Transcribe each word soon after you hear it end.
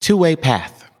Two-Way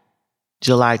Path,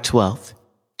 July 12th,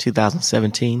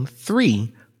 2017,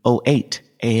 3:08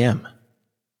 a.m.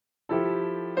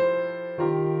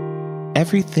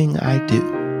 Everything I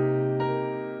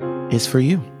do is for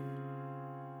you.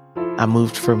 I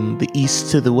moved from the east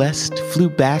to the west,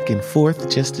 flew back and forth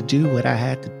just to do what I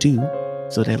had to do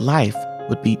so that life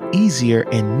would be easier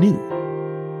and new.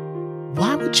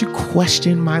 Why would you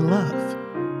question my love?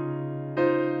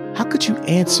 How could you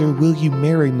answer, will you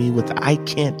marry me with I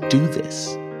can't do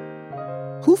this?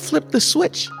 Who flipped the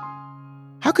switch?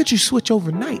 How could you switch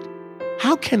overnight?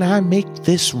 How can I make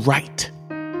this right?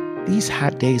 These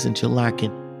hot days in July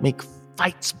can make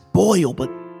fights boil, but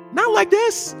not like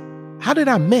this. How did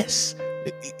I miss?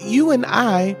 You and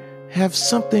I have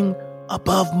something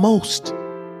above most.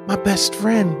 My best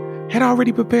friend had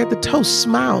already prepared the toast.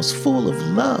 Smiles full of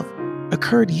love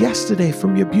occurred yesterday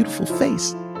from your beautiful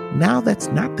face. Now that's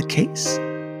not the case.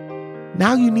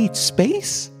 Now you need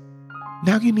space.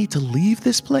 Now you need to leave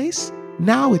this place.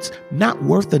 Now it's not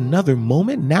worth another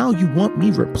moment. Now you want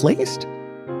me replaced.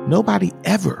 Nobody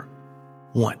ever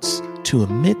wants to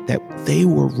admit that they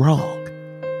were wrong.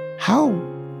 How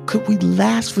could we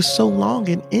last for so long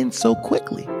and end so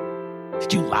quickly?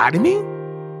 Did you lie to me?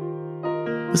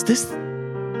 Was this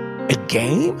a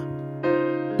game?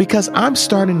 Because I'm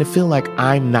starting to feel like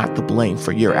I'm not to blame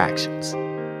for your actions.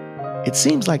 It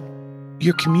seems like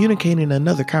you're communicating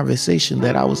another conversation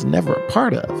that I was never a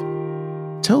part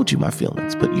of. Told you my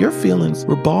feelings, but your feelings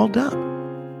were balled up.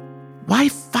 Why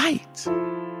fight?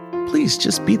 Please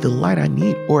just be the light I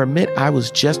need, or admit I was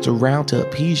just around to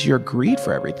appease your greed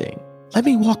for everything. Let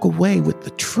me walk away with the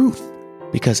truth,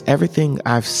 because everything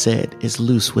I've said is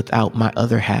loose without my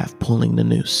other half pulling the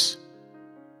noose.